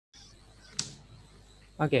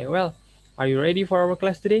Okay, well, are you ready for our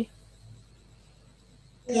class today?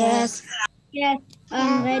 Yes. Yes,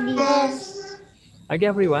 I'm ready. Yes. Okay,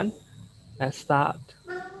 everyone, let's start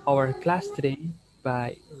our class today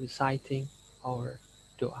by reciting our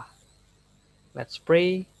dua. Let's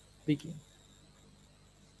pray, begin.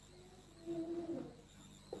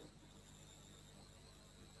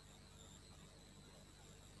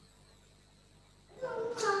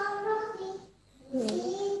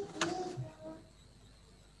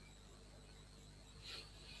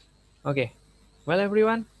 Okay, well,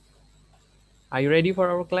 everyone, are you ready for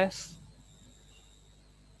our class?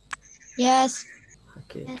 Yes.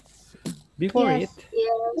 Okay, Yes. before Yes. it,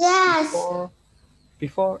 Yes.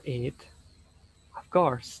 before it, of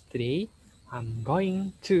course, today I'm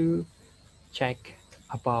going to check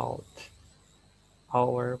about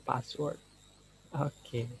our password.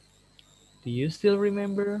 Okay, do you still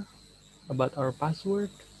remember about our password?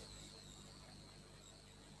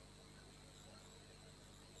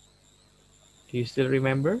 Do you still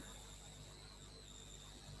remember?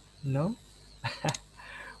 No?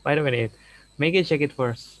 Wait a minute. Make it check it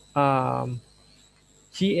first.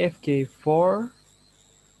 GFK4.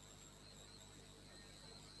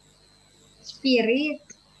 Spirit.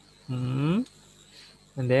 Hmm.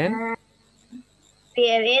 And then?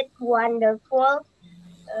 Spirit, wonderful.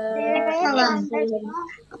 Excellent.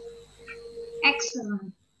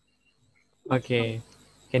 Excellent. Okay.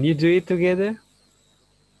 Can you do it together?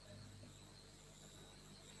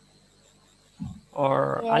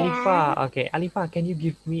 Or Yeah. Alifa? Okay, Alifa, can you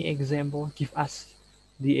give me example? Give us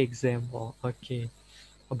the example. Okay.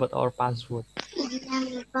 About our password.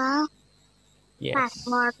 Example. Yes.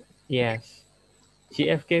 Password. Yes.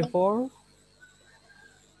 GFK4.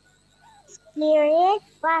 Spirit,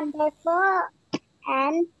 wonderful,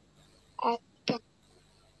 and excellent.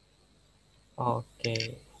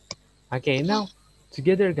 Okay. Okay, now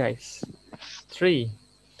together guys. Three,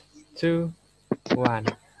 two, one.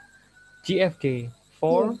 GFK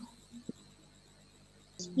Yes. 4.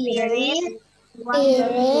 Spirit,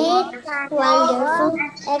 wonderful. Spirit, wonderful,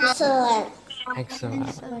 excellent. Excellent.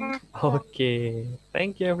 Excellent. Okay.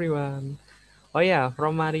 Thank you everyone. Oh yeah,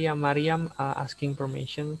 from Mariam. Mariam asking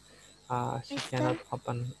permission. She cannot Mister,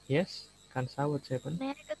 open. Yes, Kansa, what's happened? may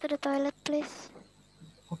I go to the toilet, please?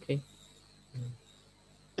 Okay.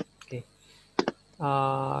 Okay.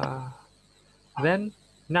 Uh, then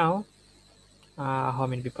now, how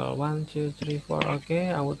many people? One, two, three, four.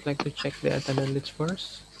 Okay. I would like to check the attendance list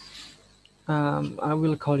first. I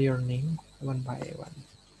will call your name one by one.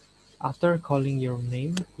 After calling your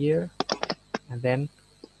name here, and then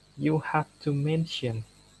you have to mention.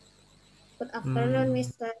 Good afternoon, Mm,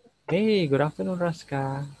 Mister. hey, good afternoon,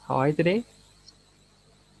 Raska. How are you today?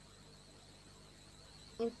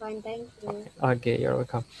 I'm fine, thank you. Okay, you're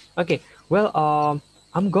welcome. Okay, well,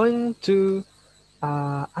 I'm going to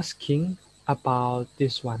asking about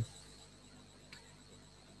this one.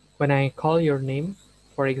 When I call your name,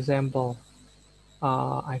 for example,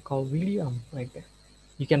 I call William like that.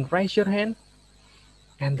 You can raise your hand,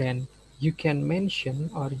 and then you can mention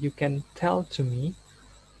or you can tell to me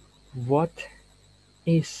what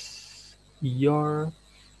is your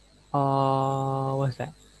what's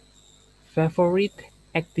that favorite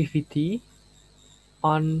activity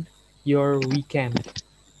on your weekend.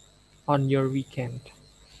 On your weekend.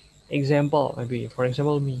 Example, maybe for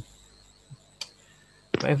example me.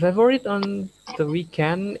 My favorite on the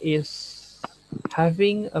weekend is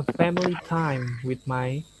having a family time with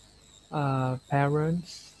my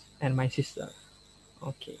parents and my sister.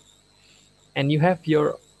 Okay. And you have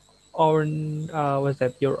your own what's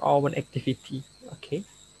that? Your own activity. Okay.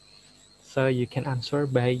 So you can answer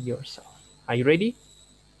by yourself. Are you ready?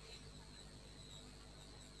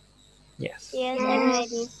 Yes. Yes, I'm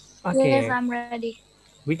ready. Yes. Yes, Okay. I'm ready.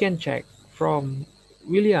 We can check from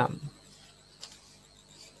William.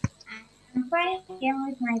 I'm playing game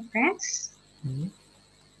with my friends. Hmm,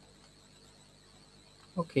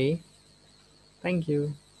 okay. Thank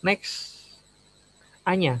you. Next,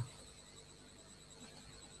 Anya.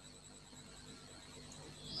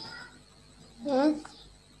 Hmm?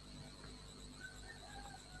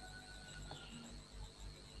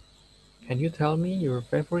 Can you tell me your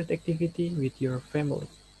favorite activity with your family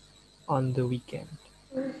on the weekend?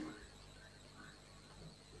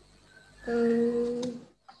 Um,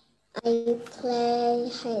 I play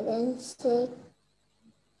hide and seek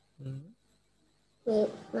Hmm,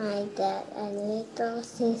 with my dad and little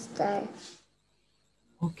sister.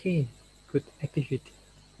 okay, good activity.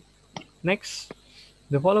 Next,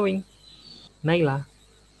 the following, Naila.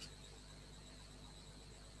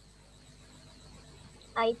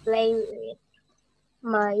 I play with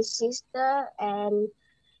my sister and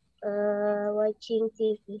Watching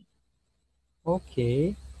TV.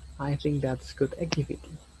 Okay, I think that's good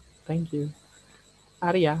activity. Thank you.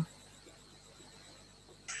 Arya.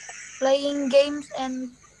 Playing games and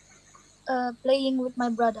playing with my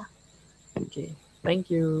brother. Okay, thank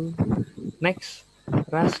you. Next,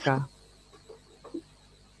 Raska.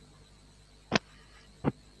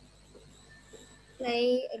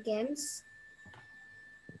 Play games.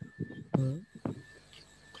 Hmm,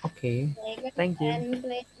 okay, Play games thank you. and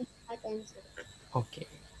play with attention. Okay,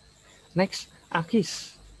 next,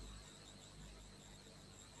 Akis.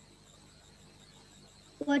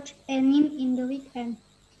 Watch anime in the weekend.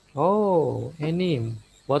 Oh, anime.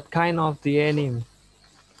 What kind of the anime?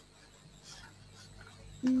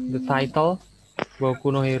 The Mm, title?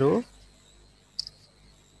 Boku no Hero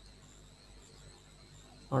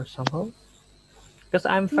or somehow? Because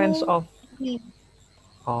I'm fans no of. game.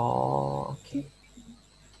 Oh, okay.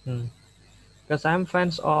 Hmm. Because I'm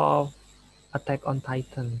fans of Attack on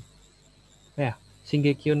Titan. Yeah,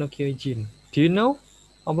 Shingeki no Kyojin. Do you know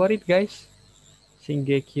about it, guys?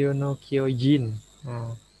 Shingeki no Kyojin.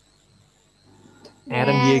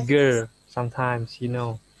 Aaron Yes. Yeager. Sometimes, you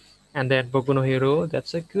know. And then Boku no Hero.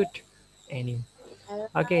 That's a good anime. I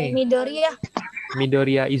like Okay, Midoriya.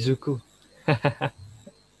 Midoriya Izuku.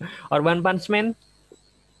 Or One Punch Man.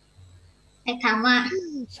 Saitama.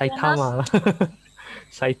 Jonas. Saitama.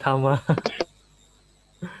 Saitama.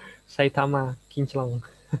 Saitama Kinclong.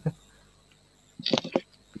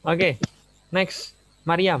 Okay, next,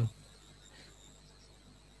 Mariam.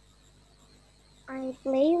 I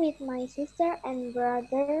play with my sister and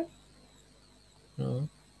brother. Hmm.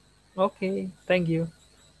 Okay, thank you.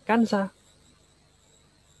 Kansa.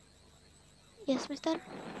 Yes, Mister.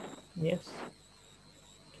 Yes.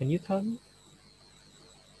 Can you tell me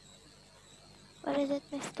What is it,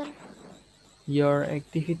 Mister? your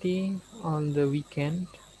activity on the weekend?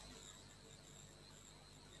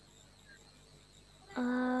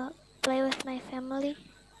 Uh, play with my family.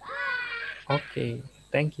 Okay,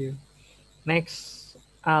 thank you. Next,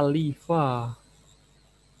 Alifa.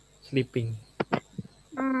 Sleeping.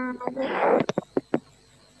 Mm,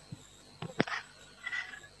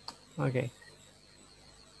 Okay.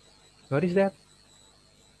 What is that?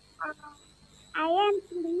 I am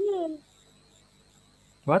clean.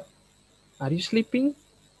 What? Are you sleeping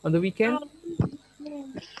on the I weekend? am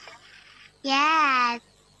clean. Yes.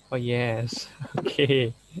 Oh, yes.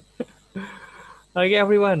 Okay. Okay,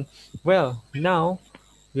 everyone. Well, now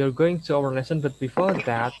we are going to our lesson, but before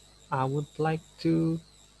that, I would like to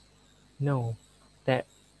know that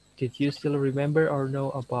did you still remember or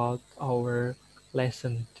know about our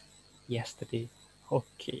lesson yesterday?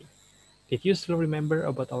 Okay. Did you still remember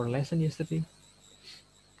about our lesson yesterday?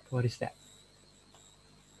 What is that?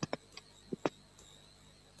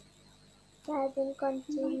 Present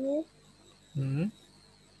continuous. Hmm.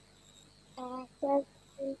 Present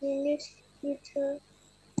continuous future.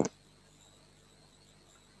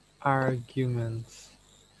 Arguments.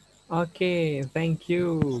 Okay, thank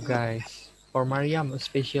you guys. For Mariam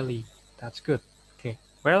especially. That's good. Okay.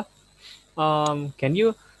 Well, can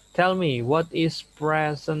you tell me what is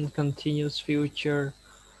present continuous future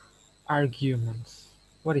arguments?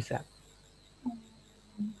 What is that?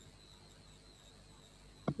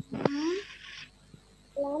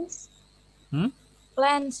 Plans. Hmm?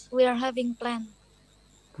 Plans. We are having plan.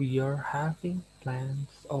 We are having plans.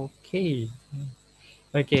 Okay.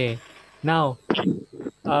 Okay. Now,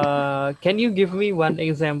 can you give me one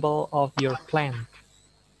example of your plan?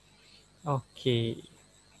 Okay.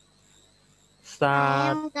 I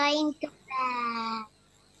Start. am going to bed.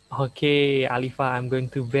 Okay, Alifa, I'm going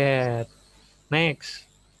to bed. Next.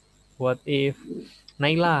 What if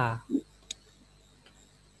Naila?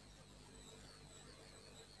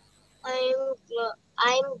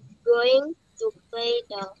 I'm going to play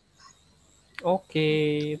the.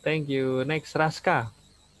 Okay, thank you. Next, Raska.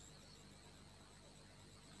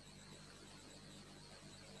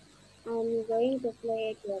 I'm going to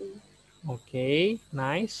play again. Okay,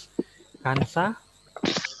 nice. Kansa.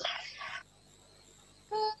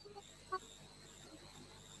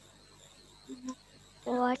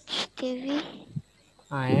 Watch TV.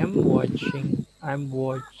 I'm watching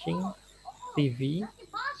TV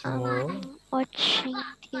tomorrow. Watching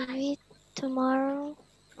TV tomorrow.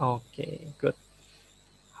 Okay, good.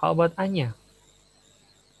 How about Anya?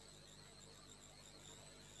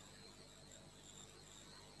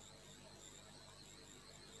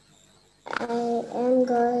 I am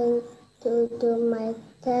going to do my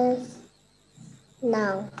test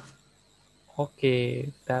now.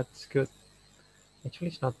 Okay, that's good. Actually,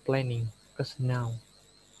 it's not planning because now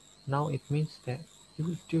it means that you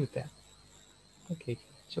will do that. Okay,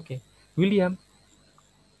 It's okay. William.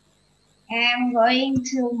 I'm going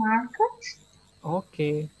to market.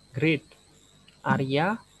 Okay, great.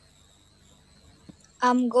 Arya.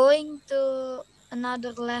 I'm going to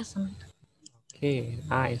another lesson. Okay,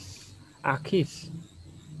 nice. Akis.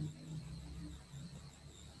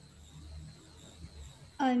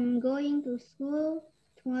 I'm going to school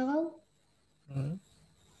tomorrow. Hmm.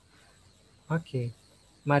 Okay.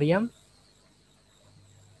 Mariam.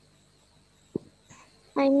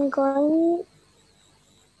 I'm going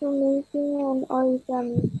to making an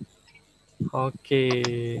origami.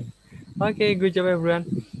 Okay. Okay, good job everyone.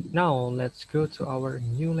 Now let's go to our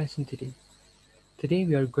new lesson today. Today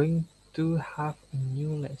we are going to have a new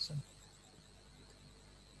lesson.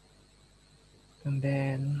 And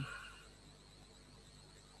then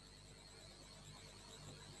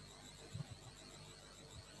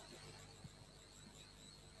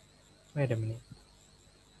wait a minute.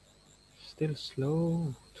 Still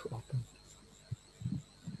slow to open.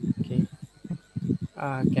 Okay.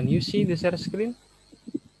 Can you see the share screen?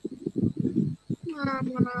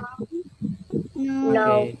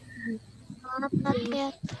 No. Okay. Not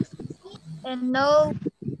yet. And no,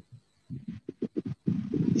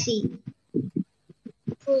 See.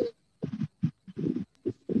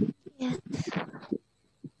 Yes.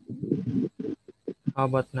 How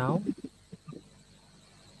about now?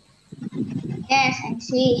 Yes, I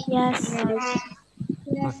see. Yes.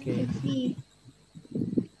 Yes, Okay. I see.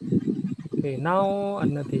 Okay, now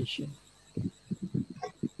annotation.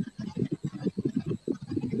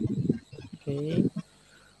 Okay.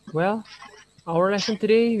 Well, our lesson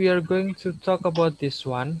today we are going to talk about this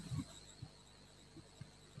one.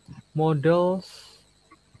 Models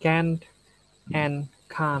can't and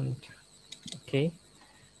can't. Okay.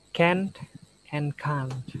 Can't and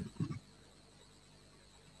can't.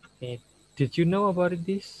 Okay. Did you know about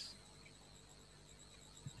this?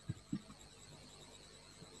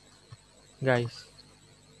 Guys,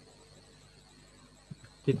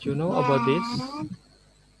 did you know about this?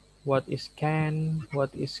 What is can? What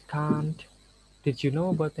is can't? Did you know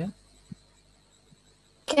about that?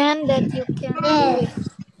 can that you can do it. Yes.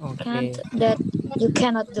 Can't Okay. that you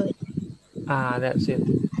cannot do it. That's it.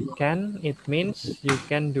 Can, it means you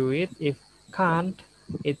can do it. If can't,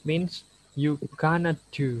 it means you cannot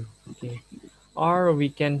do. Okay. Or we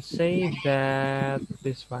can say that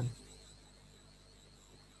this one.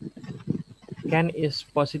 Can is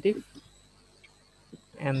positive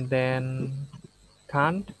and then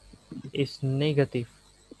can't is negative.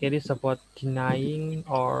 It is about denying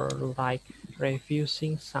or like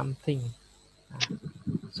refusing something. Ah,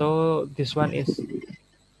 so this one is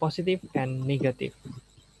positive and negative.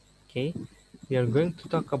 Okay, we are going to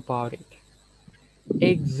talk about it.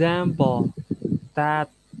 Example that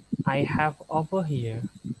I have over here.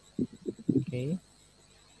 Okay,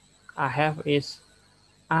 I have is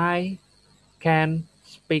I can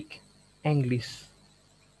speak English.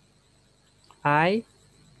 I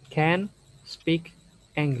can speak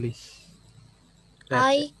English. That's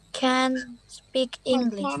it. I can speak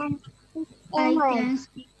English. I can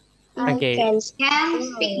speak. I Okay, can speak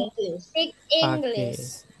English. Speak okay, English.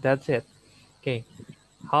 that's it. Okay,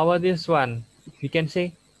 how about this one? We can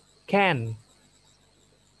say can.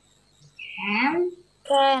 Can.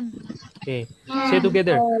 Can. Okay, say Can.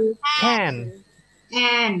 together. Can, Can.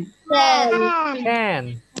 Can. can,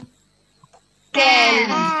 Can.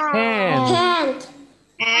 can. Can't.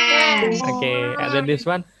 Can. Okay, and then this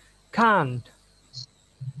one. Can't,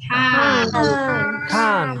 Can't. can't,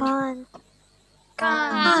 Can't.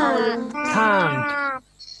 Can't. can't.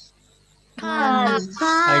 Can.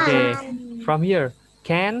 Okay, Can't. from here.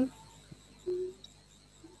 Can,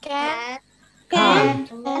 Can.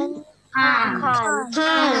 can't. And Can't.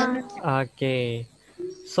 Can't. Okay,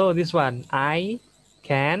 so this one. I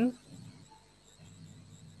can.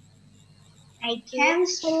 I can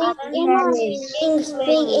speak English. English.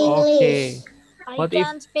 Speak Okay, English. I what if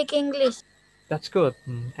can speak English. that's good?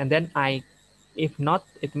 And then I, if not,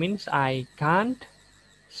 it means I can't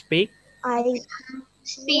speak. I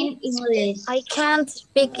speak English. I can't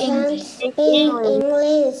speak Can't English. speak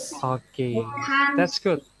English. Okay, Can't that's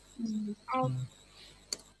good. speak English. Mm,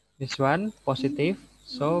 this one positive,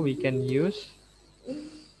 so we can use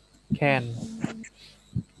can.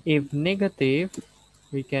 If negative,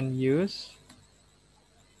 we can use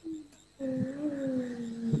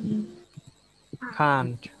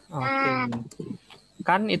can't. Okay,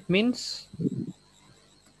 can it means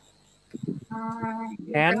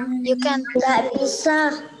can, You can. Nggak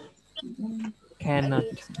bisa. cannot.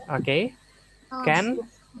 Okay, can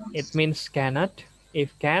it means cannot.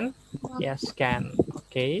 If can, yes can.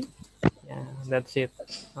 Okay, yeah, that's it.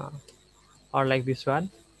 Uh, or like this one,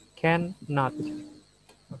 cannot.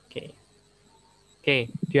 Okay. Okay.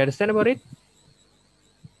 Do you understand about it?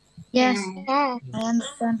 Yes, Yes. I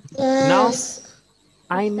understand. Now Yes.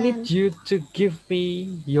 I need Understand. you to give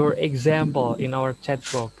me your example in our chat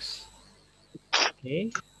box.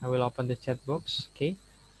 Okay. I will open the chat box. Okay.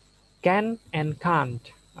 Can and can't.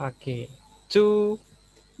 Okay. Two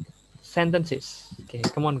sentences. Okay.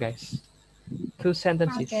 Come on, guys. Two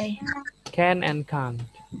sentences. Okay. Can and can't.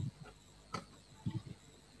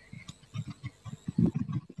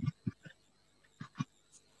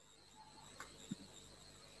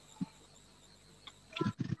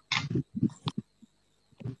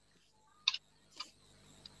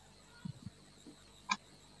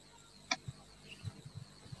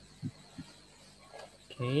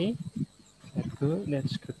 Okay. That's good.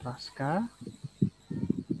 That's good, Raska.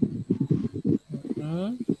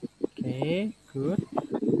 Hmm. Okay. Good.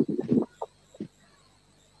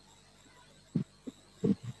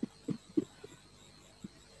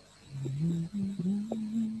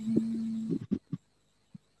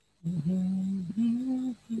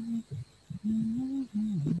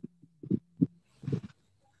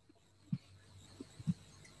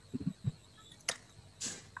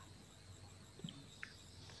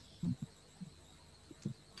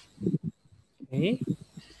 Okay.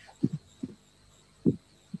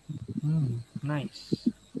 Nice.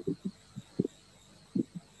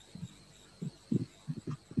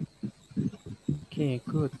 Okay.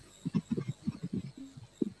 Good.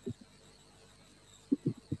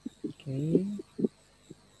 Okay.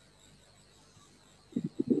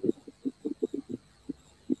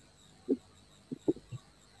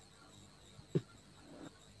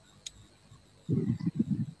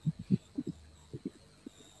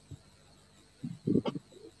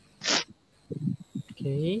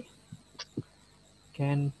 Okay.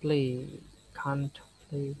 Can play. Can't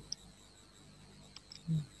play.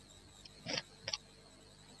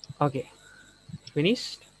 Okay.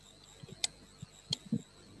 Finished.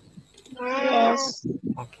 Yes.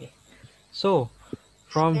 Okay. So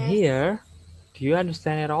from here, do you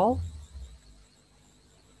understand it all?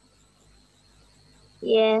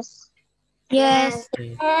 Yes. Yes.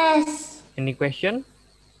 Okay. Yes. Any question?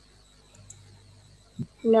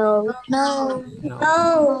 No. No. No.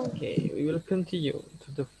 No. Okay. We will continue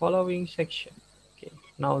to the following section. Okay.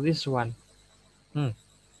 Now this one. Hmm.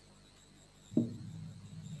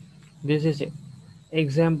 This is it.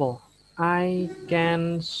 Example. I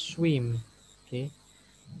can swim. Okay.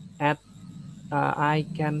 At I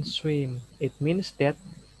can swim. It means that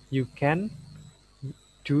you can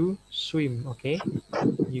do swim. Okay.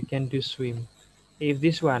 You can do swim. If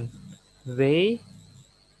this one, they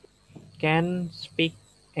can speak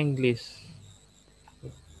English.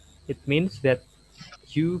 It means that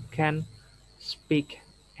you can speak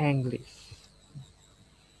English.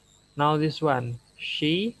 Now this one,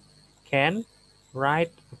 she can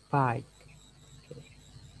ride a bike. Okay.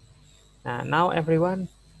 Now everyone,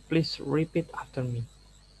 please repeat after me.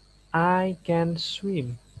 I can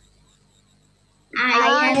swim.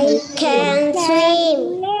 I I can can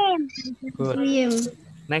swim. swim. Good. Swim.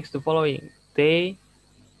 Next, the following. They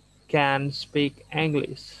can speak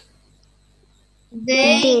English.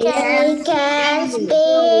 They can They can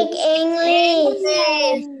speak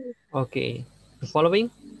English. Okay. The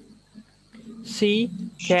following. She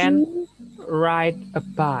can She ride a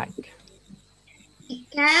bike. She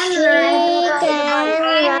can ride a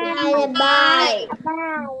can ride bike. a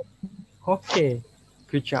bike. Okay.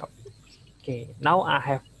 Good job. Okay. Now I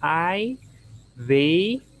have I,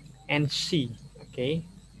 they, and she. Okay.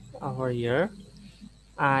 Over here,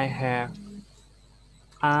 I have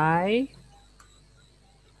I,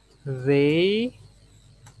 they,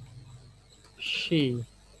 she.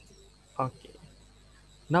 Okay.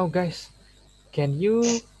 Now, guys, can you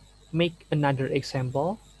make another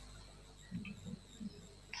example?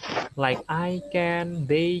 Like I can,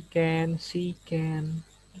 they can, she can.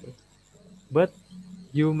 Okay. But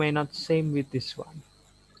you may not same with this one.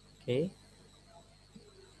 Okay.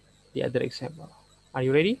 The other example. Are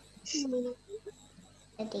you ready?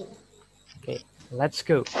 Ready. Okay. Let's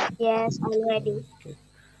go. Yes, I'm ready. Okay.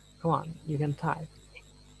 Come on. You can type.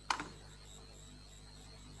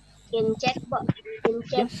 In chat box. In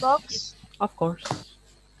chat Yes. box. Of course.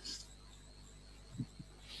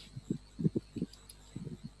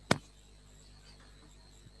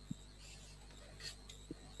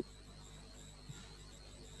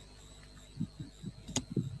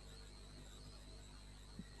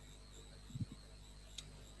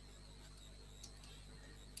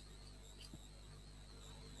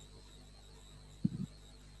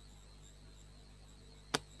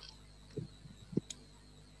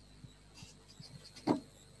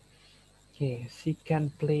 Okay, she can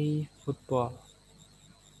play football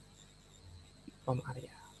from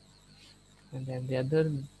Arya. And then the other,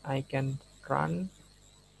 I can run,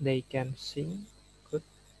 they can sing. Good.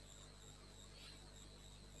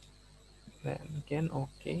 Then can,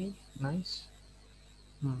 okay, nice.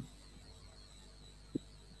 Hmm.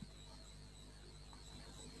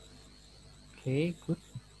 Okay, good.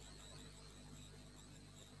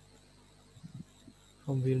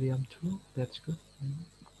 From William too, that's good. Hmm.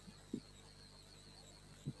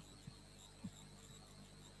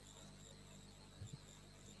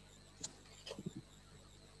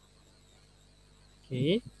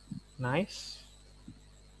 Okay, nice.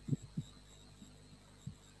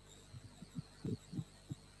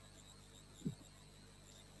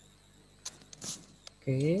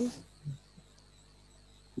 Okay,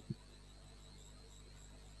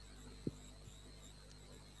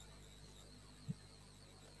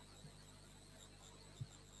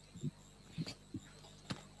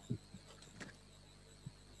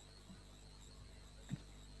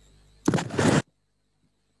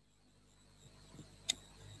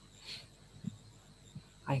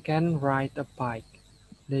 I can ride a bike.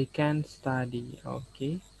 They can study.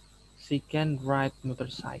 Okay, she can ride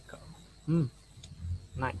motorcycle. Hmm,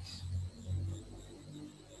 nice.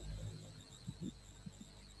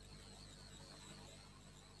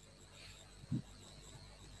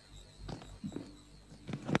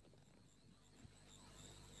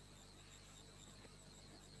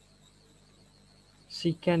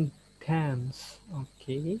 She can dance.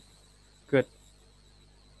 Okay, good.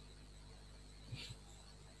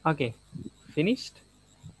 Okay, finished.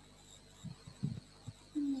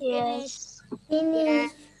 Yes. Finish.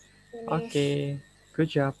 Finish. Okay, good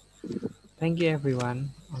job. Thank you, everyone.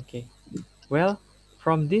 Okay, well,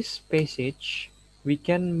 from this passage, we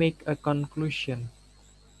can make a conclusion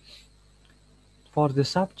for the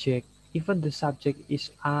subject. Even the subject is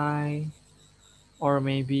I, or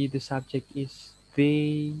maybe the subject is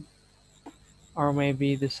they, or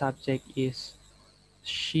maybe the subject is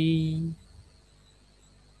she.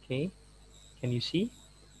 Okay, can you see?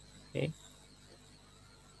 Okay,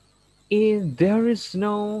 there is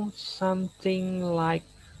no something like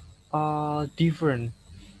different.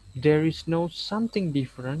 There is no something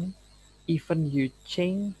different. Even you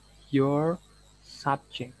change your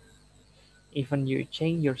subject. Even you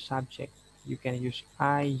change your subject. You can use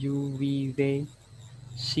I, you, we, they,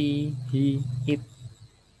 she, he, it.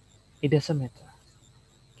 It doesn't matter.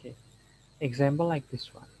 Okay. Example like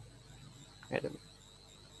this one. Wait a minute.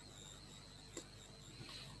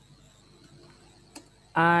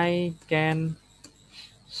 I can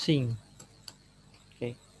sing.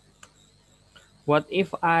 Okay. What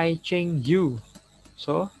if I change you?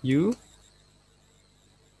 So you,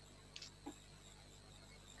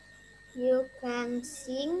 You can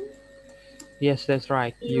sing. yes, that's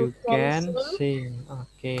right. You You can can sing. sing.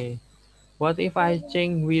 Okay. What if I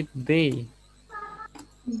change with they?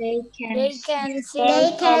 They can They sing. can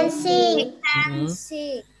They sing. can Mhm.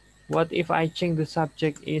 sing. What if I change the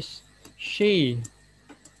subject is she?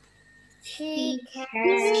 She can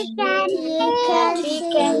He sing. can She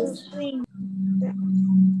can sing. sing.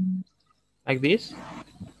 Like this?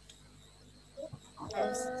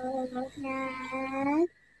 Yes. Yes.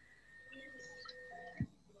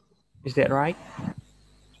 Is that right?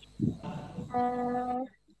 Uh,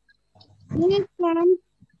 he can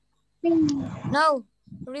sing. No.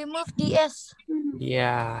 Remove the S.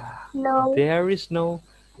 Yeah. No. There is no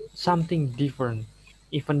something different.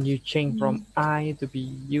 Even you change from I to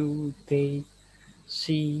be you, they,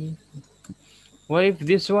 she. What if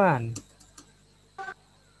this one?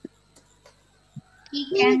 He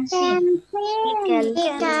can He sing. He can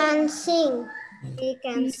can sing. sing. He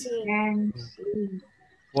can sing. Can sing.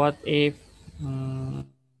 What if mm,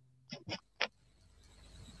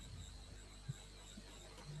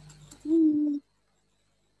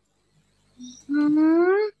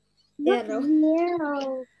 Hmm. Look Zero.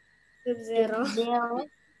 zero. Zero. Zero.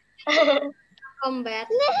 Combat.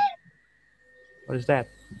 what is that?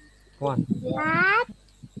 One. What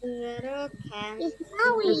Zero can is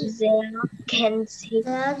sing. Zoe? Zero can sing.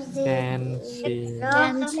 Can It see. Zero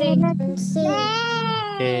Can sing. can sing.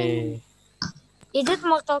 Okay. Is it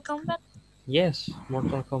Mortal Kombat? Yes,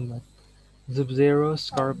 Mortal Kombat. Sub-Zero,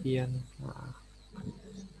 Scorpion.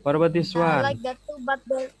 What about this I one? like that too, but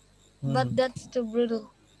Hmm. that's too brutal.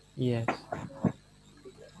 Yes.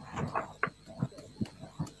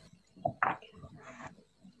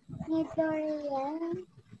 Midoriya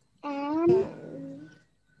and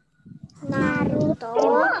Naruto. Naruto.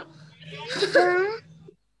 Wah,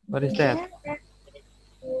 What is that?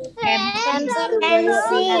 Can sing. Can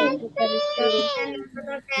sing.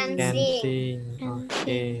 Can sing.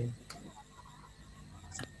 Okay.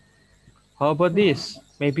 How about this?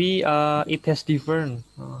 Maybe it has different.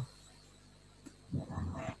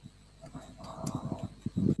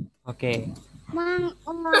 Okay. Mang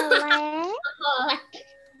oleh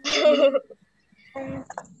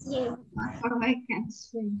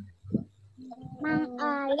Mang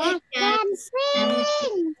oleh can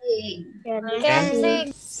sing. Can Can sing. can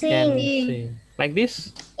Sing. sing. Like this?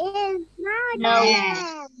 Is No. modern.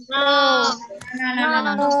 No. No, no,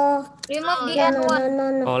 no. No. Remove the No, N no, one. no, no,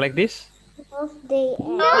 no. Oh, like this? Of the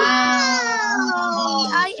No. end. No,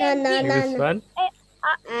 EING. no, Like no, this no. one?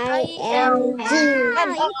 ING.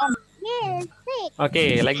 ING. Music.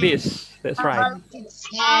 Okay, like this. That's right.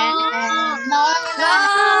 No.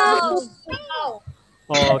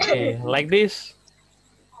 Okay, like this.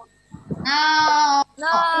 No.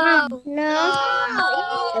 No. No.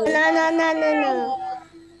 No, no, no, no, no.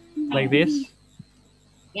 Like this.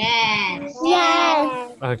 Yes.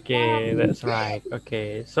 Okay, that's right.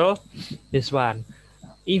 Okay, so this one.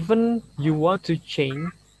 Even you want to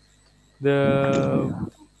change the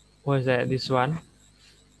what's that? This one,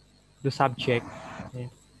 the subject. Yeah.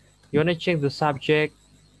 You want to change the subject.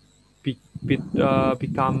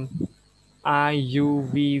 Become I, you,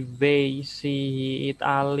 we, they, she, it,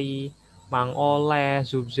 Ali, Mang Oleh,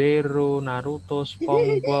 Sub-Zero, Naruto,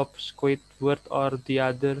 SpongeBob, Squidward, or the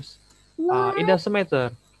others. It What? doesn't matter.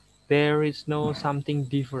 There is no something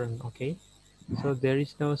different, okay? So there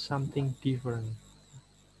is no something different.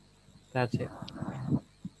 That's it.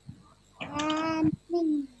 Can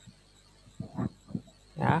sing.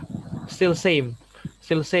 Yeah. Still same.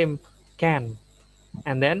 Still same. Can.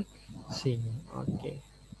 And then sing. Okay.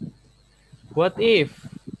 What if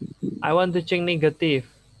I want to change negative?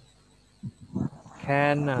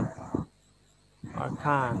 Cannot or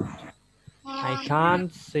can't. I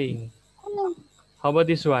can't sing. How about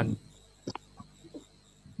this one?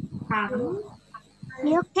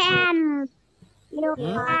 You can. You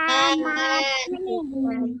Hmm? cannot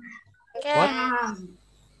sing. What? Can.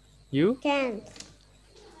 You Can't.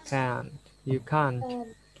 can't. You can't.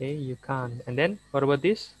 Okay, you can't. And then what about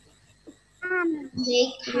this?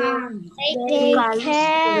 They can. They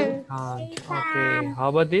can. Can't. Okay. How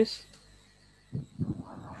about this?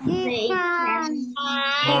 They can.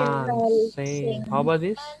 Can't sing. How about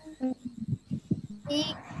this? He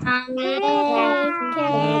They Hmm.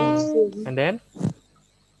 can. And then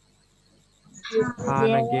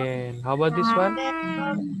can again. How about this one?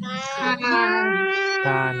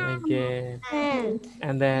 Can again. Can't.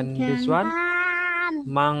 And then this one? Can.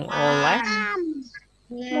 Mang oleh.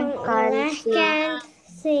 Mang oleh can't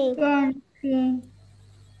sing.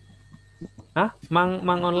 Huh? Mang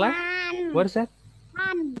oleh? What is that?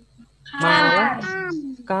 Can. Mang oleh?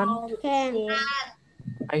 Can. Can. Can.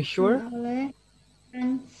 Are you sure?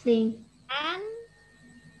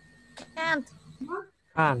 can't.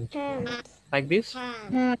 Can't. Can't. Like this?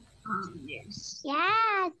 Yes.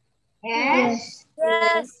 Yes.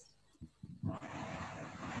 Yes.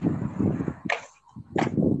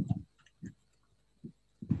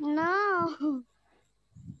 No.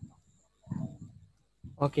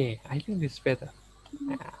 Okay, I think this is better.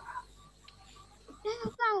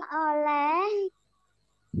 Mang oleh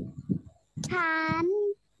can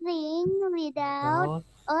sing without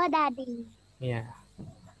Oh, a daddy. yeah.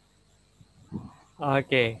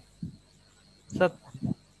 Okay. So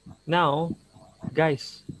now,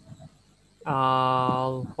 guys,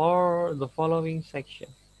 for the following section.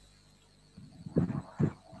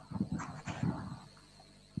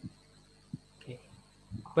 Okay.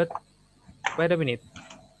 But wait a minute.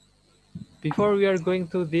 Before we are going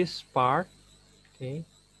to this part, okay,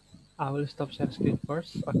 I will stop share screen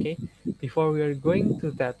first. Okay. Before we are going to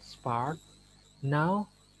that part, now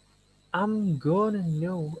I'm gonna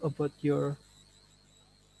know about your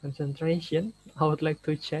concentration. I would like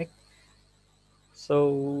to check.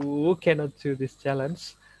 So who cannot do this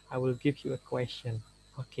challenge? I will give you a question.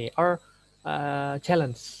 Okay, or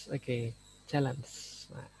challenge. Okay, challenge.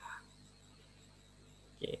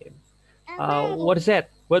 Okay. What is that?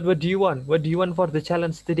 What do you want? What do you want for the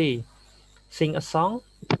challenge today? Sing a song,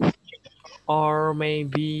 or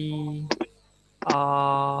maybe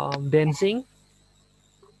dancing?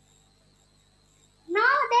 No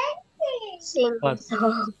dancing. Sing. What?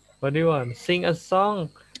 What do you want? Sing a song,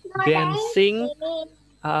 No dancing,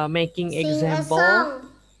 dancing. making Sing a example. song.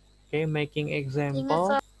 Okay, making Sing a example.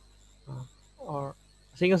 song. Or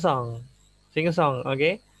sing a song. Sing a song,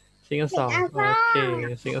 okay? Sing a Sing song. a song.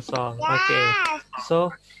 Okay, sing a song. Okay. Yes.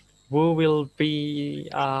 So who will be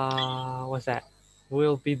what's that? Who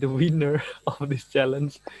will be the winner of this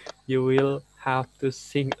challenge? You will have to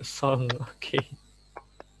sing a song. Okay.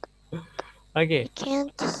 Okay.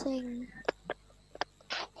 Can't sing.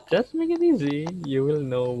 Just make it easy. You will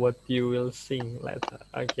know what you will sing later.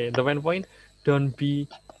 Okay. The main point, don't be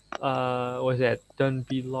what's that? Don't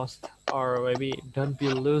be lost, or maybe don't be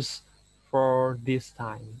loose for this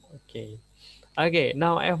time. Okay. Okay,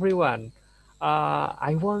 now everyone,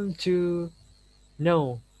 I want to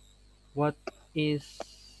know what is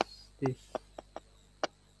this.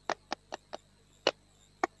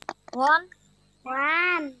 One.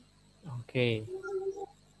 One, Okay,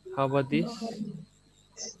 how about this?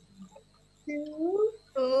 Two,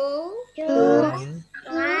 two, Mm-hmm.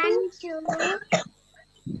 one, two,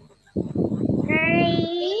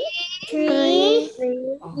 three,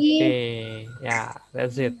 three, Okay, yeah,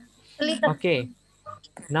 that's it. Little. Okay,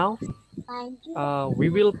 now thank you. we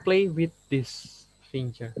will play with this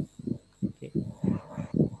finger. Okay,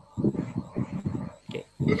 okay.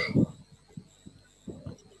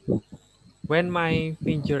 When my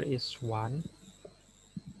finger is one,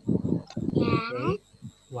 Yeah. okay,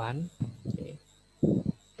 one, okay.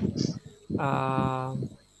 Um,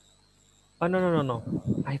 Oh no, no, no, no.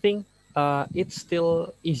 I think it's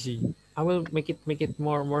still easy. I will make it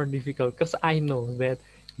more difficult because I know that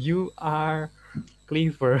you are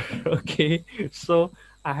clever. Okay, so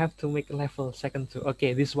I have to make level second two.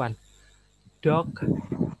 Okay, this one: dog,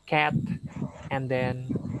 cat, and then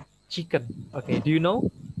chicken. Okay, do you know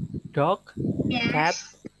dog, cat,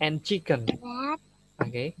 yes, and chicken? That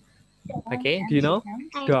Okay, okay. Do and you know chicken,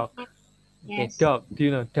 I dog? have. Okay, yes, dog. Do you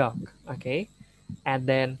know dog? Okay, and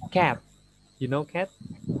then cat. You know cat?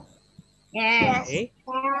 yes, Okay,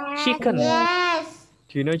 That chicken. yes,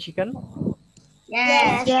 Do you know chicken?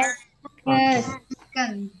 yes, yes. Yes. Okay. yes,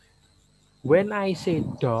 chicken, When I say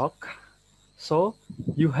dog, so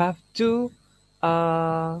you have to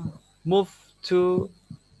uh, move to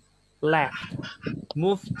left.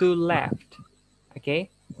 Move to left. Okay?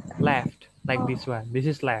 Left. Like Oh, this one. This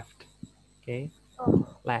is left. Okay? oh.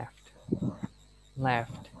 Left.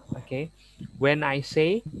 Left. Okay? When I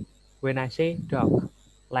say dog,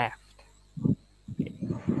 left. Okay.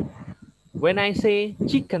 When I say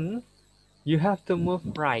chicken, you have to move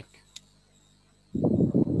right.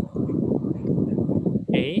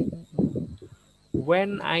 Okay?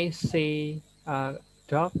 When I say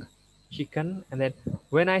dog, chicken, and then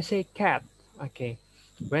when I say cat, okay,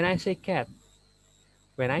 when I say cat,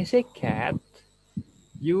 when I say cat,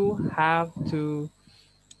 you have to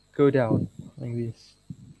go down like this.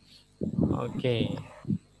 Okay,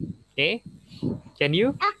 okay, can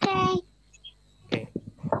you? Okay. Okay,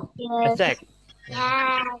 let's Yes. check. Okay,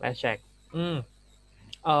 Yeah. let's check. Mm.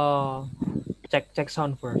 Uh, check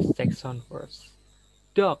sound first. Check sound first.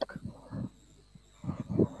 Dog.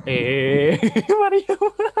 Eh, Mario,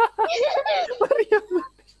 Mario.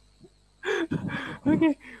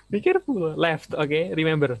 Okay, be careful. Left, okay?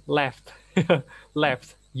 Remember, left.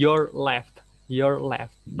 Left. Your left. Your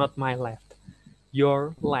left. Not my left.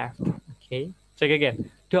 Your left. Okay? Check again.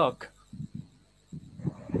 Dog.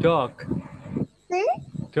 Dog.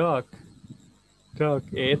 Dog. Dog.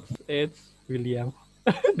 It's William.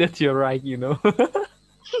 That's your right, you know.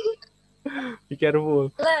 Be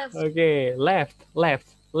careful. Left. Okay, left. Left.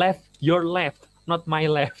 Left. Your left. Not my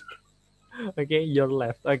left. Okay, your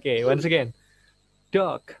left. Okay, once again.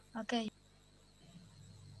 Dog. Okay.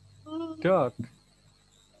 Dog.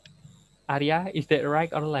 Arya, is that right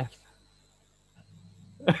or left?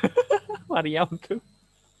 Mariam too.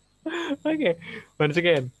 Okay, once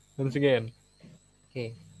again, once again.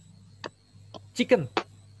 Okay, chicken,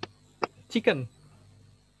 chicken,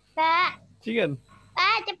 Pak, chicken,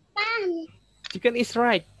 Pak cepat. chicken is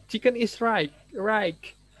right. Chicken is right. Right,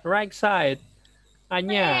 right side.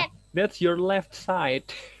 Anya, Cepat. that's your left side.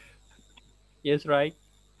 Yes, right.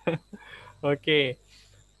 Okay.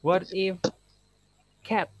 What if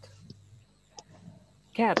cat?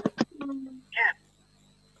 Cat.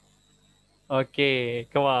 Okay,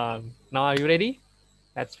 come on. Now are you ready?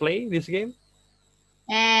 Let's play this game.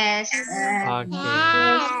 yes, Okay,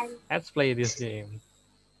 Yes. let's play this game.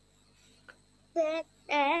 That,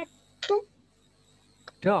 that.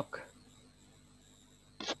 Dog.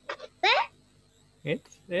 That.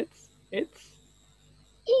 It's it's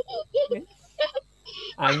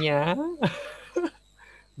Anya.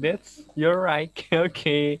 That's you're right.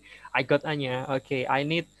 Okay, I got Anya. Okay, I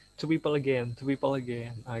need two people again. Two people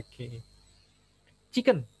again. Okay,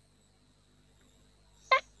 chicken,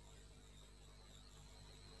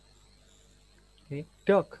 okay,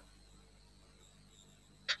 dog,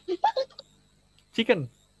 chicken,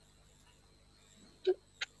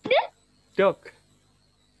 dog,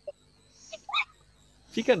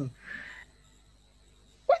 chicken,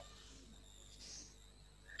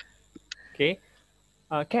 Okay.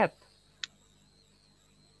 Cat,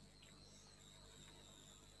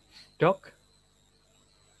 dog,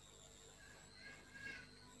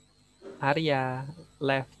 Arya,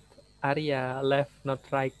 left, Arya, left, not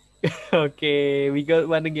right. Okay, we got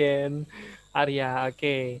one again. Arya,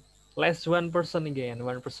 okay. Last one person again,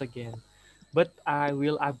 one person again. But I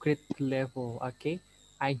will upgrade the level, okay?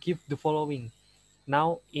 I give the following.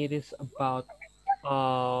 Now it is about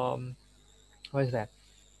what is that?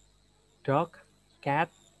 Dog, cat,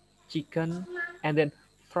 chicken, and then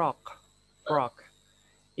frog. Frog.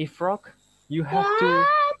 If frog, you have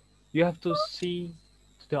to see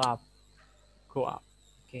to the up, go up.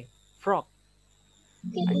 Okay. Frog,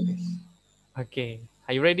 like this. Okay.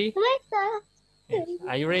 Are you ready? Yes.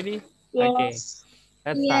 Are you ready? Okay. Yes.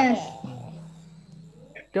 Let's start. Yes.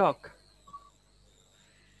 Dog,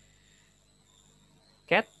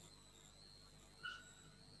 cat,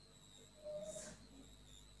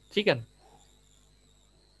 chicken,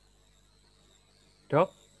 dog,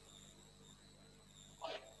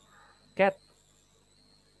 cat,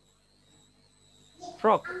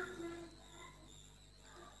 frog,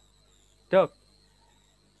 dog,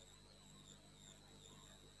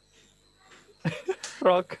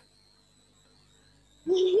 frog,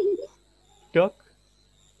 dog.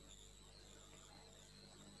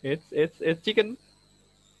 It's chicken,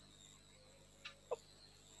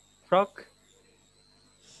 frog,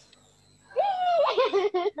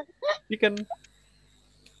 chicken.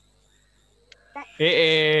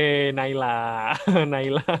 Naila,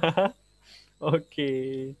 Naila.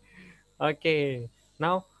 Okay, okay.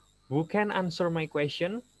 Now, who can answer my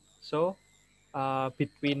question? So,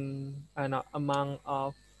 between no, among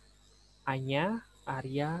of Anya,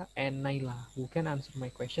 Arya, and Naila, who can answer my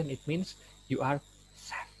question? It means you are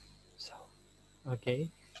safe. So, okay,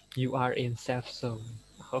 you are in safe zone.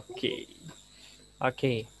 Okay,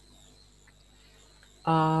 okay.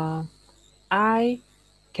 Uh, I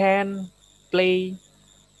can play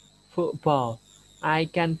football. I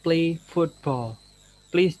can play football.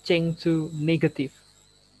 Please change to negative.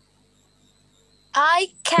 I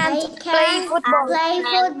can't I play can football. play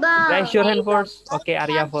Raise football. your hand first. I Okay,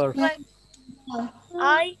 Arya can't first. play.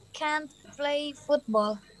 I can't play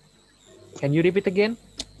football. Can you repeat again?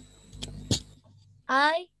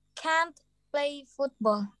 I can't play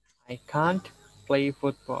football. I can't play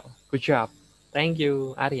football. Good job. Thank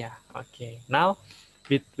you, Arya. Okay, now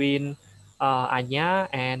between Anya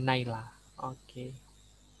and Naila. Okay,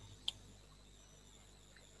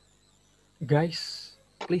 guys,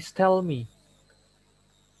 please tell me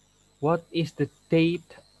what is the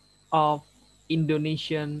date of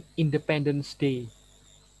Indonesian Independence Day?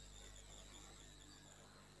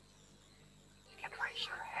 You can raise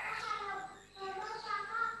your hand.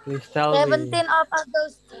 Please tell me. 17th of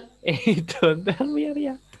August. Hey, don't tell me,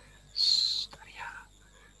 Arya. Shh, Arya.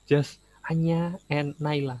 Just Anya and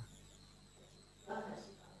Naila.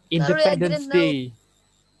 Sorry, I Independence didn't know. Day.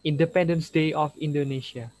 Independence Day of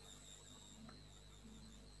Indonesia.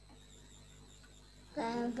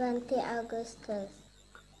 20 Augustus.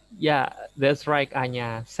 Yeah, that's right,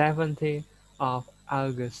 Anya. 17th of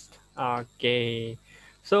August. Okay.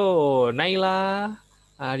 So, Naila,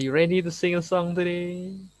 are you ready to sing a song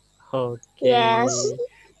today? Yes.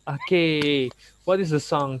 Okay. Okay. What is the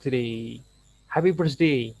song today? Happy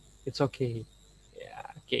birthday. It's okay. Yeah,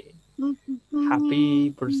 okay. Happy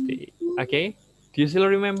birthday. Okay. Do you still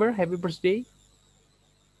remember Happy Birthday?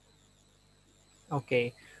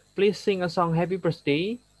 Okay. Please sing a song Happy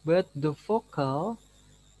Birthday, but the vocal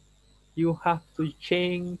you have to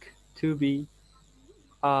change to be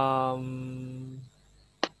um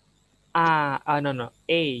no no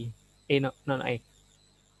a no no no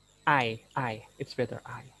I it's better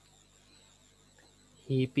I.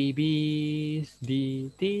 Happy birthday.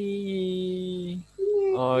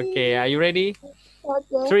 Okay, are you ready?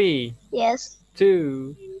 Okay. Three, Yes.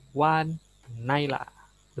 2, 1. Naila,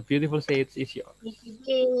 the beautiful stage is yours. Happy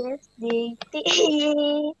birthday to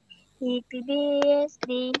you. Happy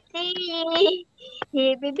birthday to you.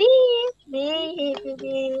 Happy birthday, happy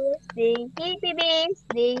birthday, happy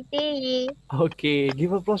birthday to you. Okay,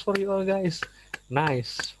 give applause for you all, guys.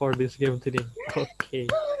 Nice for this game today. Okay,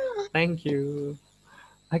 thank you.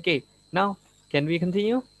 Okay, now can we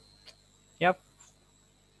continue? Yep.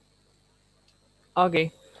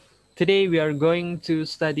 Okay, today we are going to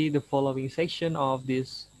study the following section of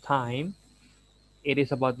this time. It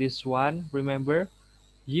is about this one. Remember,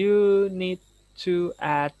 you need to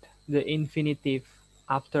add the infinitive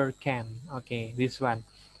after can. Okay, this one.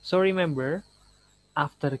 So remember,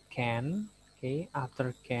 after can, okay,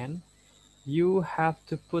 after can, you have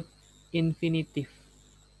to put infinitive,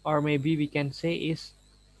 or maybe we can say is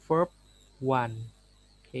verb one.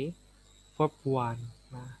 Okay, verb one.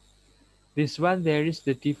 Nah, this one there is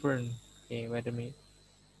the different. Okay, wait a minute.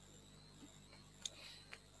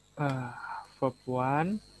 Uh, verb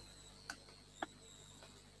one,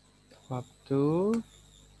 verb two,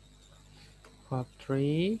 verb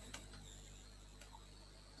three,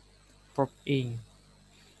 verb ing.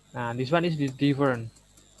 Nah, this one is the different.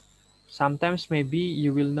 Sometimes maybe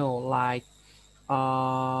you will know like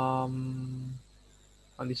on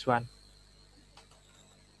this one,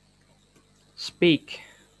 speak,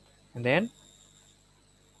 and then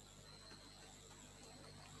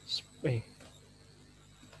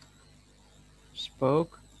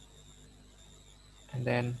spoke, and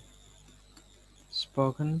then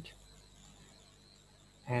spoken,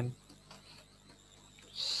 and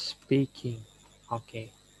speaking.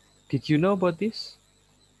 Okay. Did you know about this?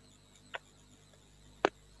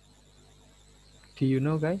 Do you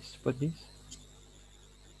know, guys, about this?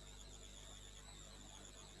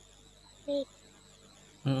 Speak.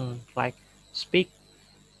 Like speak,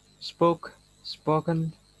 spoke,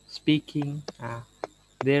 spoken, speaking.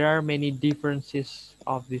 There are many differences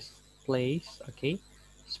of this place. Okay,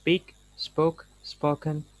 speak, spoke,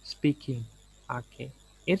 spoken, speaking. Okay,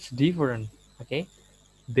 it's different. Okay,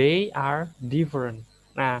 they are different.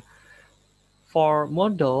 Nah, for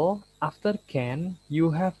modal after can,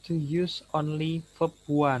 you have to use only verb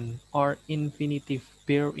one or infinitive,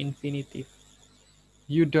 bare infinitive.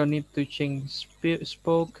 You don't need to change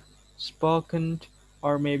spoke, spoken,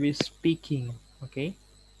 or maybe speaking. Okay,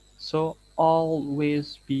 so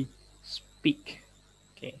always be speak.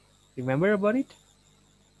 Okay, remember about it?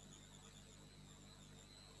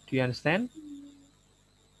 Do you understand?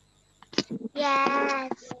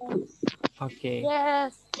 Yes. Okay,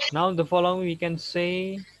 Yes. now the following we can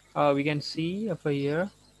see over here.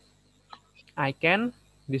 I can,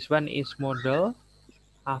 this one is model.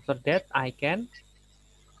 After that I can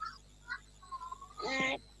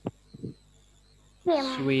Uh,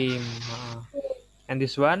 Swim. swim. And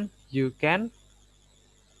this one you can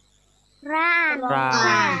Run. run.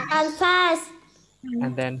 Run. Run fast.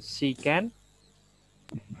 And then she can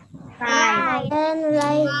Ride. And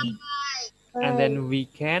like mm, and then we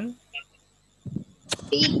can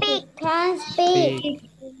Speak. can speak. speak.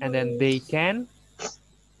 And then they can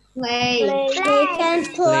Play. They Play. can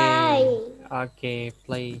play. play. Okay,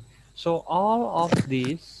 play. So all of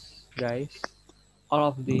these guys, all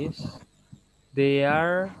of these, they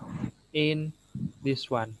are in this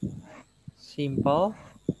one. Simple,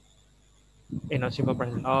 not simple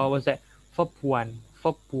present. Oh, what's that? Verb one.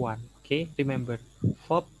 Verb one. Okay, remember.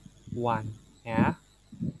 Verb one. Yeah.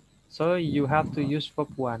 So you have to use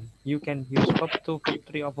verb one. You can use verb two, verb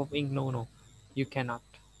three, or verb ing. No, no, you cannot.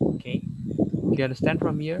 Okay. Do you understand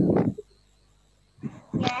from here?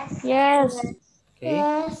 Yes. Yes. Okay.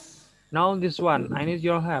 Yes. Now this one, I need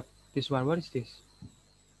your help. This one, what is this?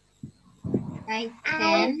 I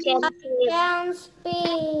I can swim. can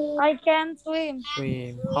speak. I can swim.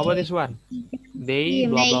 Swim. How about this one? They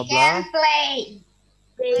Swim. blah They blah blah. can play.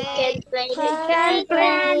 They can play. They Can can They play.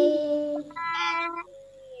 can play. play.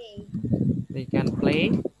 They can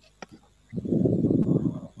play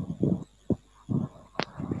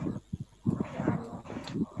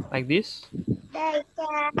like this. They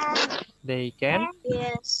can. They can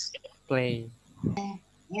Yes. play.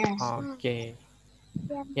 Yes. Okay.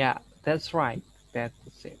 Yeah, that's right. That's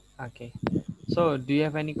it. Okay. So, do you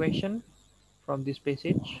have any question from this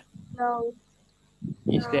passage? No.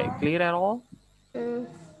 Is that clear at all? Mm.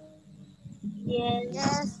 Yes.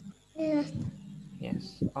 Yes. Yes.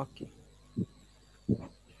 Yes. Okay.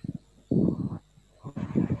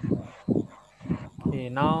 Okay.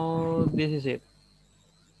 Now this is it.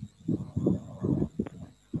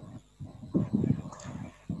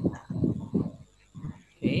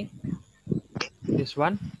 Okay. This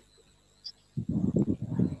one.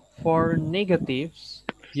 For negatives,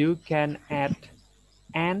 you can add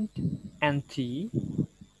and, anti,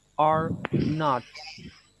 or not.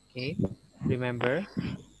 Okay. Remember,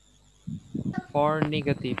 for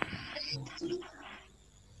negative,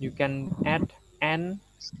 you can add an,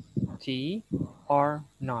 t, or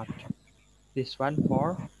not. This one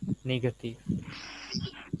for negative.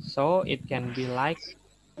 So it can be like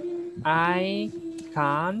I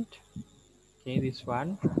can't. Okay, this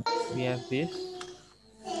one we have this.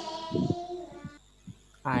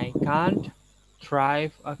 I can't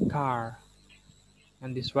drive a car.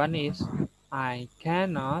 And this one is I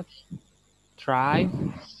cannot drive.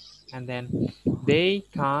 And then they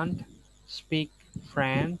can't speak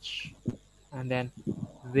French. And then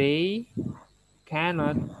they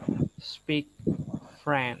cannot speak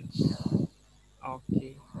French.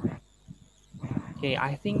 Okay. Okay,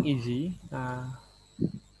 I think easy.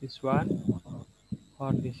 This one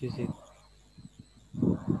or this is it.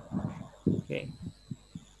 Okay.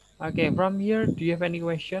 Okay, from here, do you have any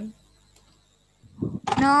question?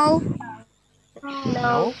 No.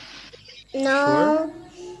 No. No? Sure?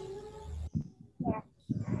 No.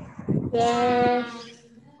 Yes.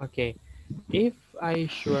 Okay. If I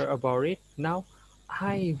sure about it, now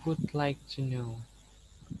I would like to know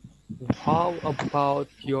how about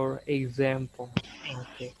your example?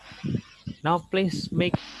 Okay. Now please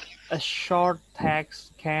make a short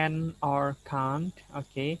text can or can't.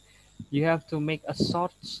 Okay. You have to make a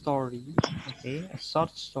short story. Okay. A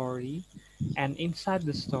short story. And inside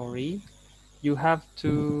the story, you have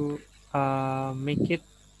to make it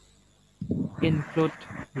include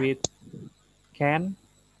with can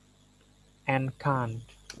and can't.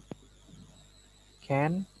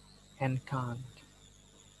 Can and can't.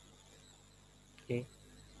 Okay.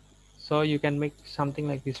 So you can make something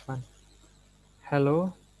like this one.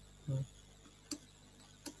 Hello,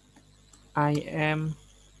 I am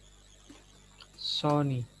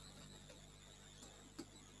Sony.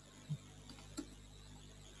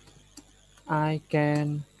 I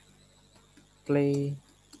can play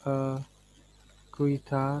a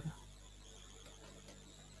guitar.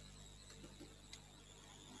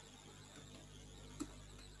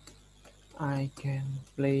 I can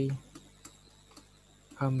play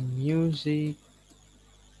a music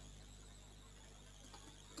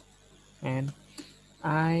and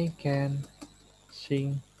I can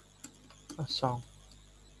sing a song.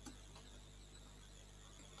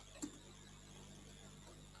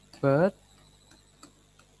 But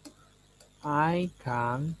I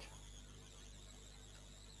can't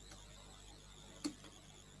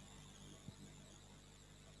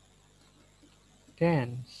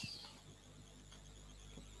dance.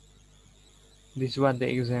 This was the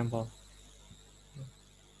example.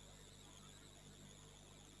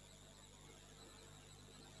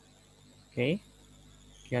 Okay,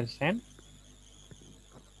 you understand?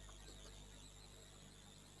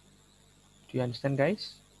 Do you understand,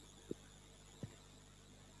 guys?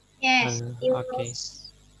 Yes. Okay.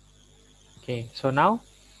 Okay. So now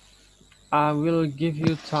I will give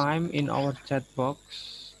you time in our chat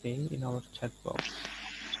box. Okay, in our chat box.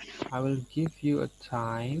 I will give you a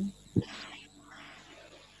time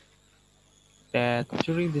that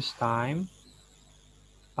during this time,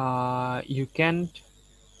 you can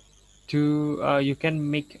you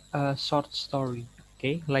can make a short story.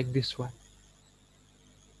 Okay, like this one.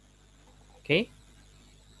 Okay,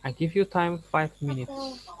 I give you time 5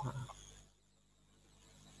 minutes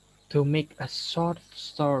to make a short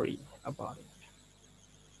story about it.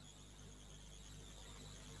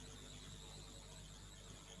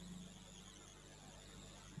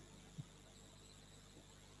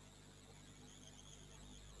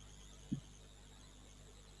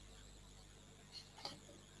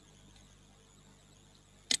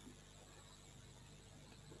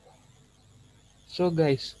 So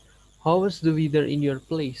guys, how was the weather in your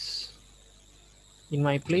place? In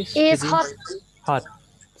my place It's today, hot. hot.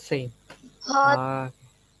 Same. Hot. Uh,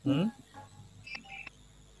 hmm?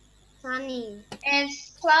 Sunny.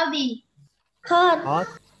 It's cloudy. Hot. Hot,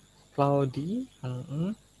 cloudy.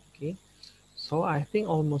 Okay. So I think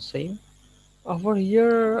almost same. Over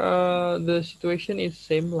here, the situation is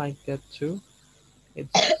same like that too.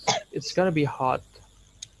 It's gonna be hot,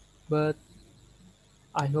 but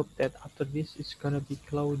I hope that after this it's gonna be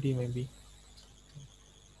cloudy maybe.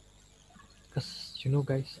 Cause you know,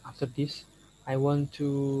 guys, after this I want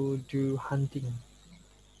to do hunting,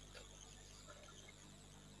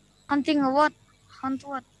 Hunting a what? Hunt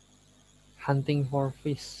what? hunting for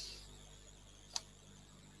fish.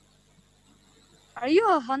 Are you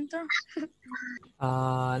a hunter?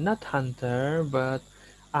 Not hunter, but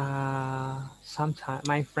sometimes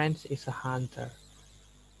my friend is a hunter.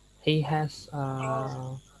 He has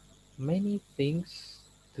many things,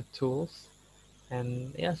 the tools,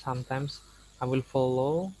 and yeah, sometimes I will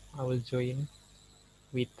follow, I will join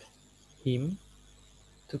with him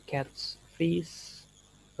to catch fish,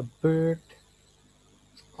 a bird,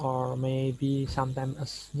 or maybe sometimes a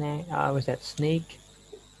snake. Was that snake?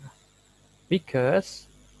 Because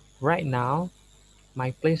right now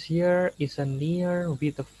my place here is a near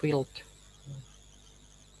with a field,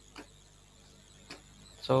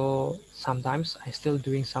 so sometimes I still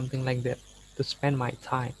doing something like that to spend my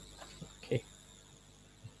time. Okay,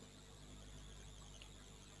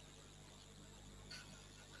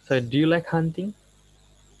 so do you like hunting?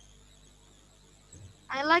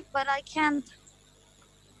 I like, but I can't.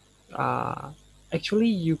 uh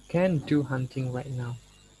Actually you can do hunting right now.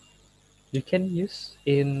 You can use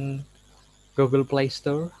in Google Play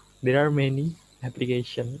Store. There are many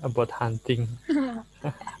applications about hunting.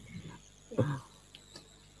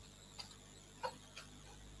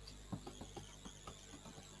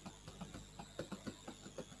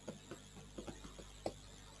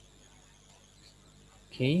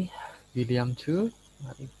 Okay, William 2,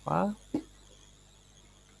 Marifa.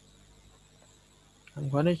 I'm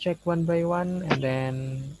gonna check one by one, and then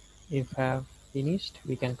if have finished,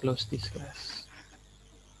 we can close this class.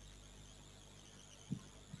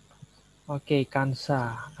 Okay,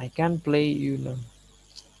 Kansa, I can play Uno.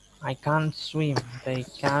 I can't swim. They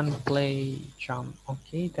can play jump.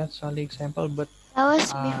 Okay, that's only example, but That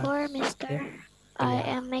was uh, before, Mister. yeah, I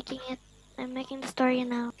yeah. am making it. I'm making the story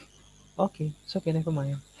now. Okay, it's okay, never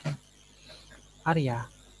mind. Arya,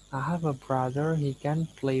 I have a brother. He can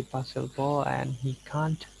play basketball and he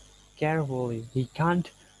can't carefully. He can't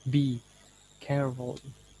be careful.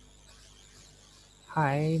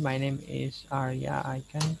 Hi, my name is Arya. I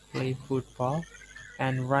can play football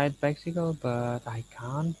and ride bicycle, but I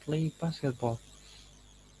can't play basketball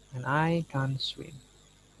and I can't swim.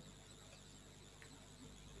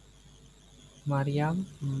 Mariam,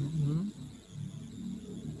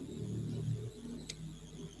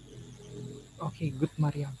 okay, good,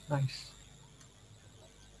 Mariam, nice.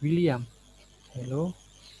 William, hello.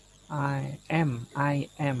 I am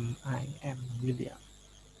William.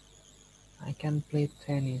 I can play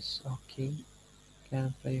tennis, okay.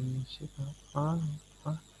 Can play music, uh,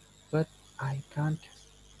 uh, but I can't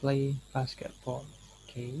play basketball,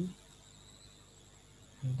 okay.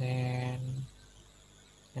 And then,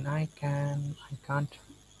 and I can't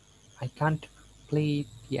play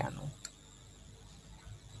piano.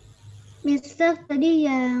 Mister, tadi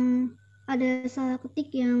yang ada salah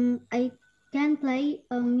ketik yang I can play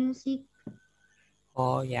music.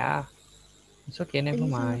 Oh yeah, it's okay, never Tadi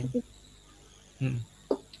salah mind. ketik. Hmm,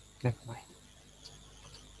 never mind.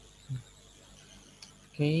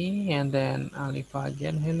 Okay, and then Alifa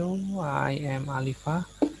again. Hello, I am Alifa.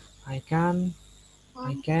 I can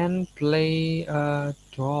I can play a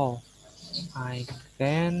doll. I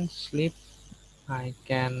can sleep. I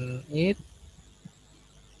can eat,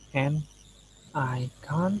 and I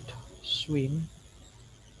can't swim.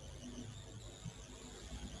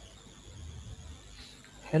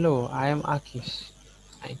 Hello, I am Akis.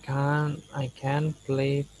 I can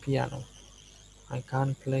play piano. I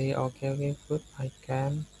can't play. Okay, okay, good. I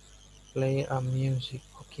can play a music.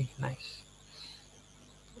 Okay, nice.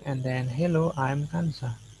 And then hello, I'm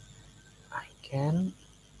Kansa. I can.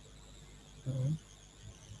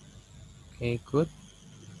 Okay, good.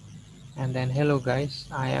 And then hello guys,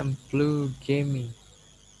 I am Blue Gaming.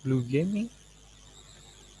 Blue Gaming?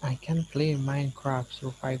 I can play Minecraft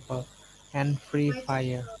Survival and Free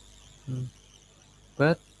Fire. Hmm.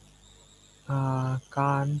 But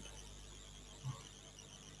can't.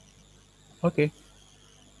 Okay,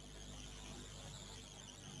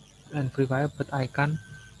 and Free Fire, but I can't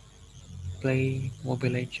play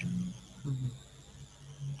Mobile Legends. Mhm.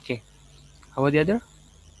 Okay, how about the other?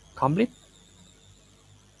 Complete?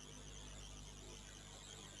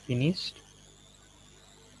 Finished?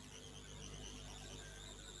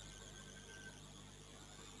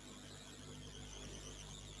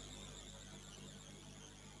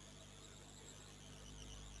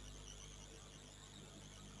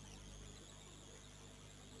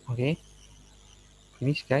 Okay,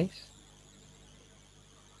 finished guys?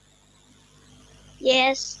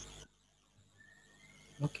 Yes.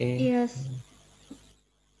 Okay. Yes.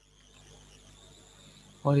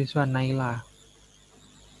 Oh, this one, Naila.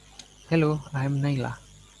 Hello, I am Naila.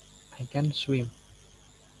 I can swim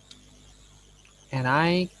and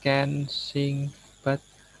I can sing, but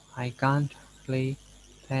I can't play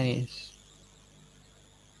tennis.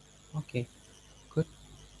 Okay, good.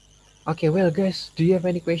 Okay, well, guys, do you have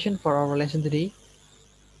any question for our lesson today?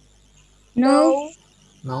 No.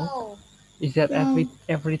 No. No? Is that No.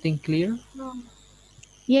 everything clear? No.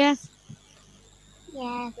 Yes.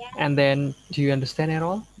 Yes. And then, do you understand at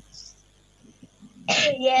all?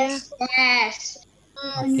 Yeah. Yes. Yes.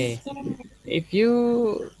 Okay. If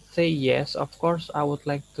you say yes, of course, I would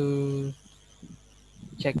like to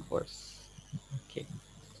check first. Okay.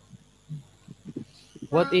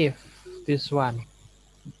 What if this one?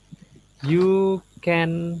 You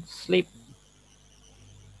can sleep.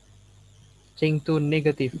 Change to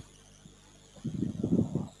negative.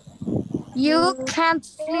 You can't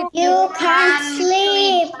sleep. You can't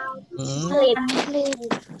sleep. Hmm. Sleep. Sleep.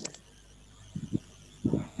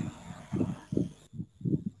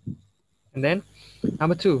 And then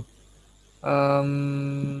number two.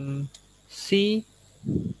 Um, C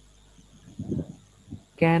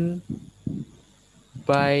can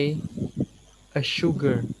buy a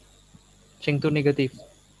sugar. Cheng tu negatif.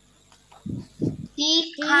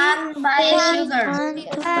 He can't buy sugar. Want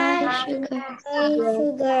to buy sugar.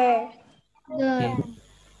 Sugar. Okay.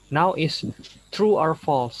 Now is true or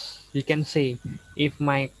false. You can say if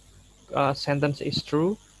my sentence is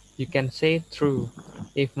true, you can say true.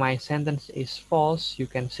 If my sentence is false, you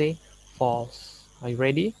can say false. Are you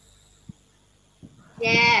ready?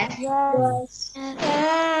 Yes. Hmm. Yes.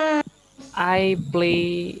 Yeah. I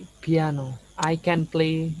play piano. I can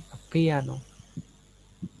play a piano.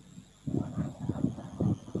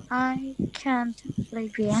 I can't play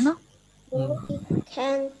piano. Hmm.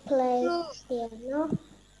 Can play True. piano.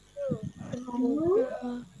 True.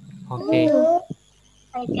 Okay.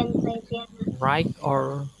 I can play piano. Right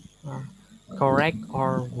or uh, correct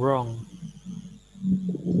or wrong?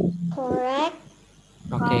 Correct.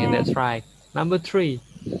 Okay, that's right. Number three.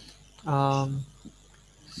 Um,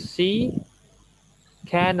 she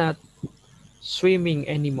cannot swimming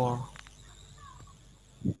anymore.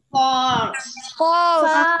 False.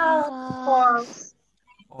 False. False.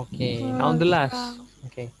 Okay, now the False. last.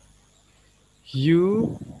 Okay,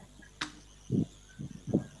 you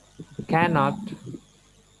cannot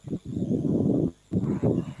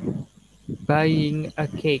buying a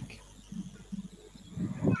cake.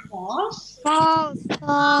 False. False.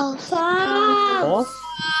 False. False. False.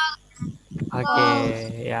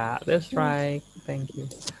 Okay, yeah, that's right. Thank you.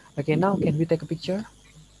 Okay, now can we take a picture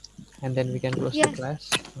and then we can close the Yes. class?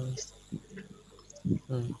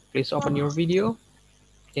 Please open your video.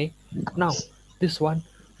 Okay, now this one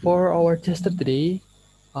for our tester today.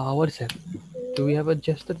 What is that? Do we have a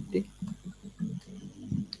tester today?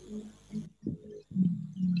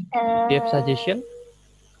 Do you have suggestion?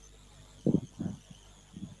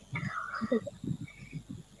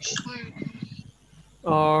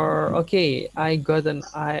 Or okay, I got an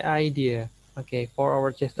idea. Okay, for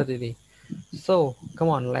our gesture today. So come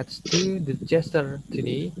on, let's do the gesture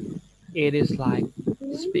today. It is like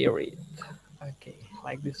spirit. Okay,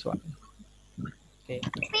 like this one. Okay,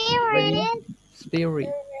 ready? Spirit. Spirit.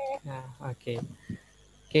 Yeah, okay.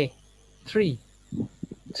 Okay, three,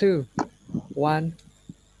 two, one.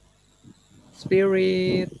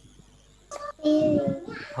 Spirit. Spirit.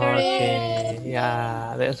 Okay,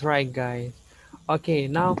 yeah, that's right, guys. Okay,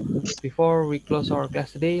 now before we close our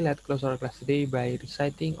class today, let's close our class today by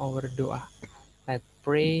reciting our doa. Let's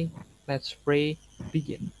pray. Let's pray.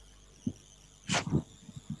 Begin.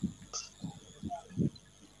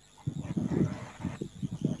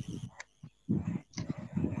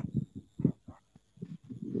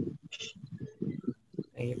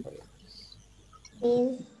 Thank you for yours.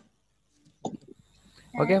 Means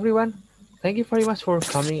Okay, everyone. Thank you very much for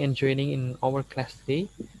coming and joining in our class today.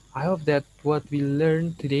 I hope that what we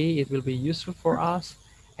learned today it will be useful for us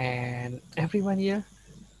and everyone here.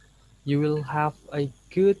 You will have a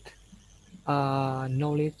good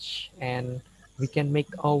knowledge and we can make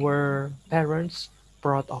our parents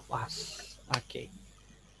proud of us. Okay.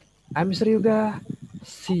 I'm Mr. Yoga.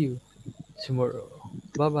 See you tomorrow.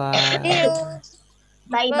 Bye See bye. you.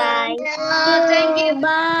 bye Bye. bye. Thank you.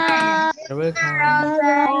 Bye. You're welcome. Bye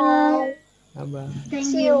bye. Bye bye. Thank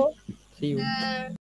See you. you. See you.